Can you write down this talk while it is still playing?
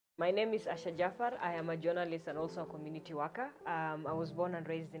My name is Asha Jaffar. I am a journalist and also a community worker. I was born and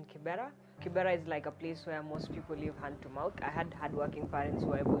raised in Kibera. Kibera is like a place where most people live hand to mouth. I had hardworking parents who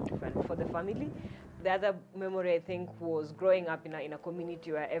were able to fend for the family. The other memory, I think, was growing up in a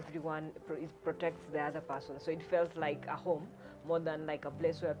community where everyone protects the other person. So it felt like a home more than like a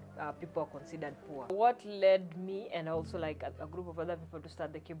place where people are considered poor. What led me and also like a group of other people to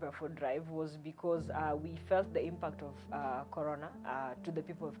start the Kibera food drive was because we felt the impact of Corona to the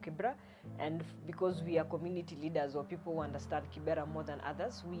people of Kibera, and because we are community leaders or people who understand Kibera more than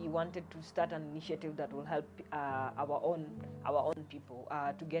others, we wanted to start an initiative that will help our own people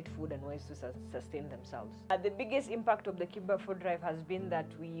to get food and ways to sustain themselves. The biggest impact of the Kibera food drive has been that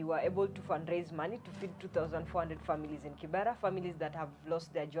we were able to fundraise money to feed 2,400 families in Kibera, families that have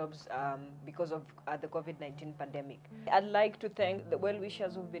lost their jobs because of the COVID-19 pandemic. I'd like to thank the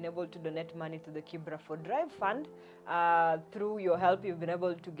well-wishers who've been able to donate money to the Kibera food drive fund. Through your help, you've been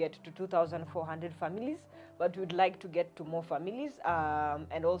able to get to 2,400 families, but we'd like to get to more families.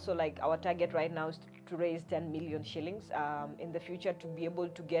 And also, like, our target right now is to raise 10 million shillings in the future to be able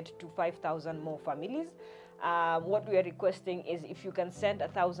to get to 5,000 more families. What we are requesting is if you can send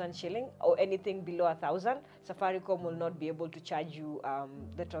 1,000 shilling or anything below 1,000, Safaricom will not be able to charge you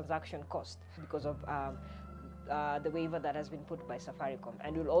the transaction cost because of the waiver that has been put by Safaricom.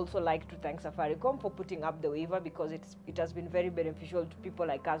 And we'd also like to thank Safaricom for putting up the waiver, because it has been very beneficial to people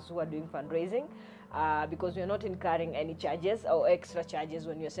like us who are doing fundraising, because we're not incurring any charges or extra charges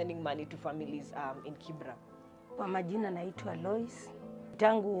when you're sending money to families in Kibera. Kwa majina naitwa Lois.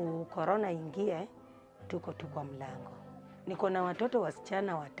 Tangu corona ingie, tuko kwa mlango. Niko na watoto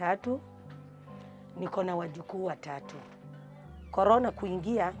wasichana 3, niko na wajukuu 3. Corona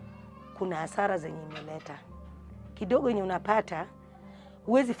kuingia, kuna hasara zenye imeleta. Kidogo yenye unapata,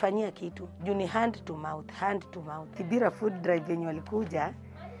 huwezi fanyia kitu. Juu ni hand to mouth, hand to mouth. Kibera food drive yenye walikuja,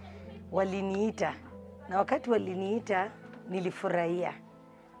 waliniita. Na wakati waliniita, nilifurahia.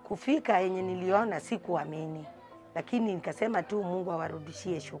 Kufika yenye niliona sikuamini. Lakini nikasema tu Mungu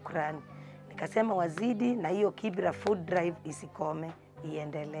awarudishie shukrani. Nikasema wazidi na hiyo Kibera food drive isikome,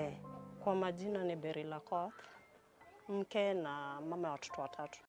 iendelee. Kwa majina ni Berila Koth, mke na mama ya watoto 3.